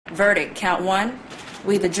Verdict, count 1.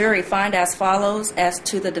 We, the jury, find as follows as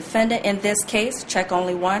to the defendant in this case, check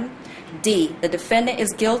only 1. D, the defendant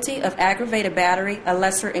is guilty of aggravated battery, a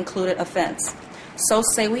lesser included offense. So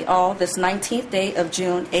say we all, this 19th day of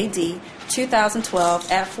June, A.D.,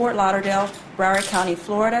 2012, at Fort Lauderdale, Broward County,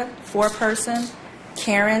 Florida, 4-person,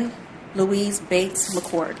 Karen Louise Bates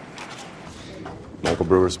McCord. Michael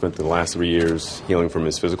Brewer spent the last 3 years healing from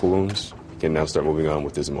his physical wounds. He can now start moving on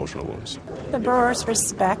with his emotional wounds. The Brewers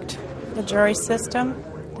respect the jury system.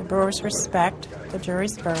 The Brewers respect the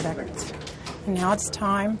jury's verdict. And now it's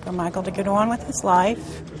time for Michael to get on with his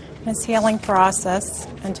life, his healing process,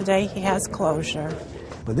 and today he has closure.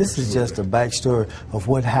 But this is just a backstory of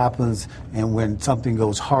what happens and when something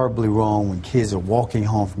goes horribly wrong when kids are walking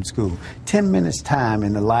home from school. 10 minutes time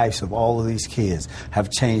in the lives of all of these kids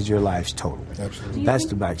have changed their lives totally. Absolutely. That's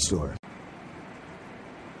the backstory.